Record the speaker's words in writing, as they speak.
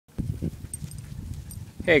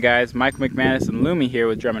Hey guys, Mike McManus and Lumi here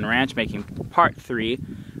with Drum & Ranch, making part 3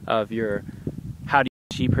 of your how to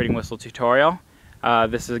use sheep herding whistle tutorial.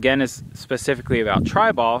 This is specifically about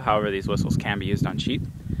tri-ball, however these whistles can be used on sheep.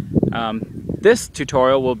 This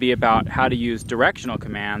tutorial will be about how to use directional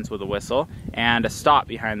commands with a whistle and a stop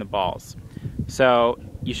behind the balls. So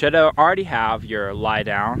you should already have your lie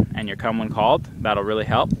down and your come when called. That'll really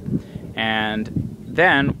help. And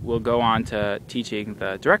then we'll go on to teaching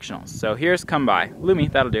the directionals. So here's come by. Lumi,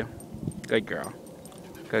 that'll do. Good girl.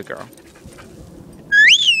 Good girl.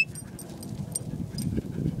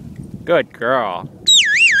 Good girl.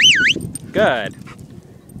 Good.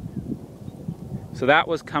 So that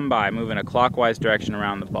was come by, moving a clockwise direction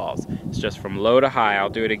around the balls. It's just from low to high. I'll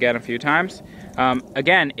do it again a few times.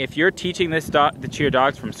 Again, if you're teaching this to your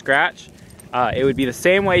dogs from scratch, it would be the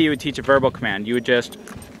same way you would teach a verbal command. You would just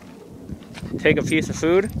take a piece of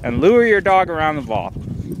food and lure your dog around the ball.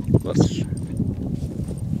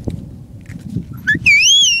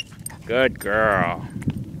 Good girl.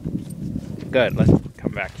 Good, let's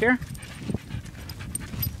come back here.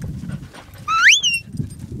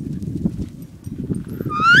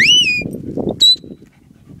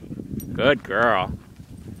 Good girl.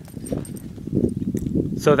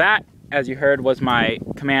 So that, as you heard, was my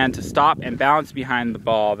command to stop and bounce behind the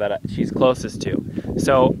ball that she's closest to.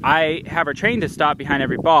 So I have her trained to stop behind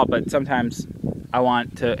every ball, but sometimes I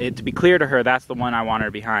want it to be clear to her that's the one I want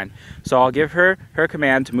her behind. So I'll give her her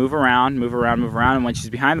command to move around, move around, move around, and when she's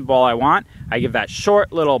behind the ball I give that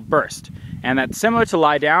short little burst. And that's similar to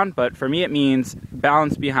lie down, but for me it means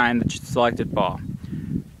balance behind the selected ball.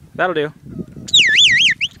 That'll do.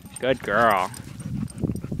 Good girl.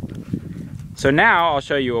 So now I'll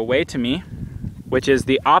show you a way to me, which is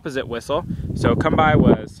the opposite whistle. So come by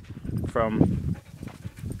was from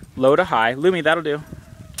low to high. Lumi, that'll do.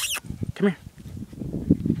 Come here.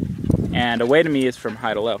 And away to me is from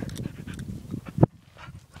high to low.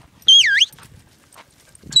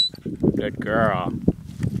 Good girl.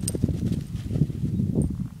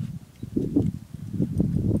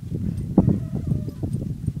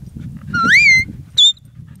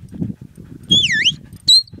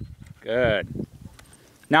 Good.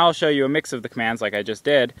 Now I'll show you a mix of the commands like I just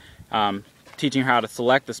did, teaching her how to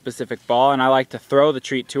select the specific ball, and I like to throw the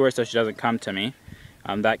treat to her so she doesn't come to me.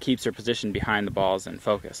 That keeps her positioned behind the balls and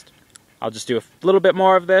focused. I'll just do a little bit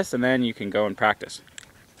more of this and then you can go and practice.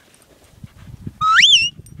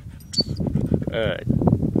 Good.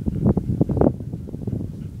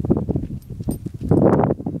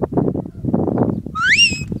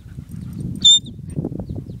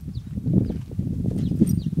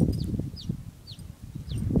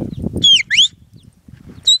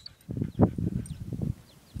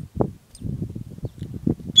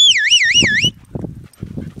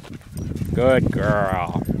 Good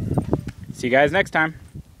girl. See you guys next time.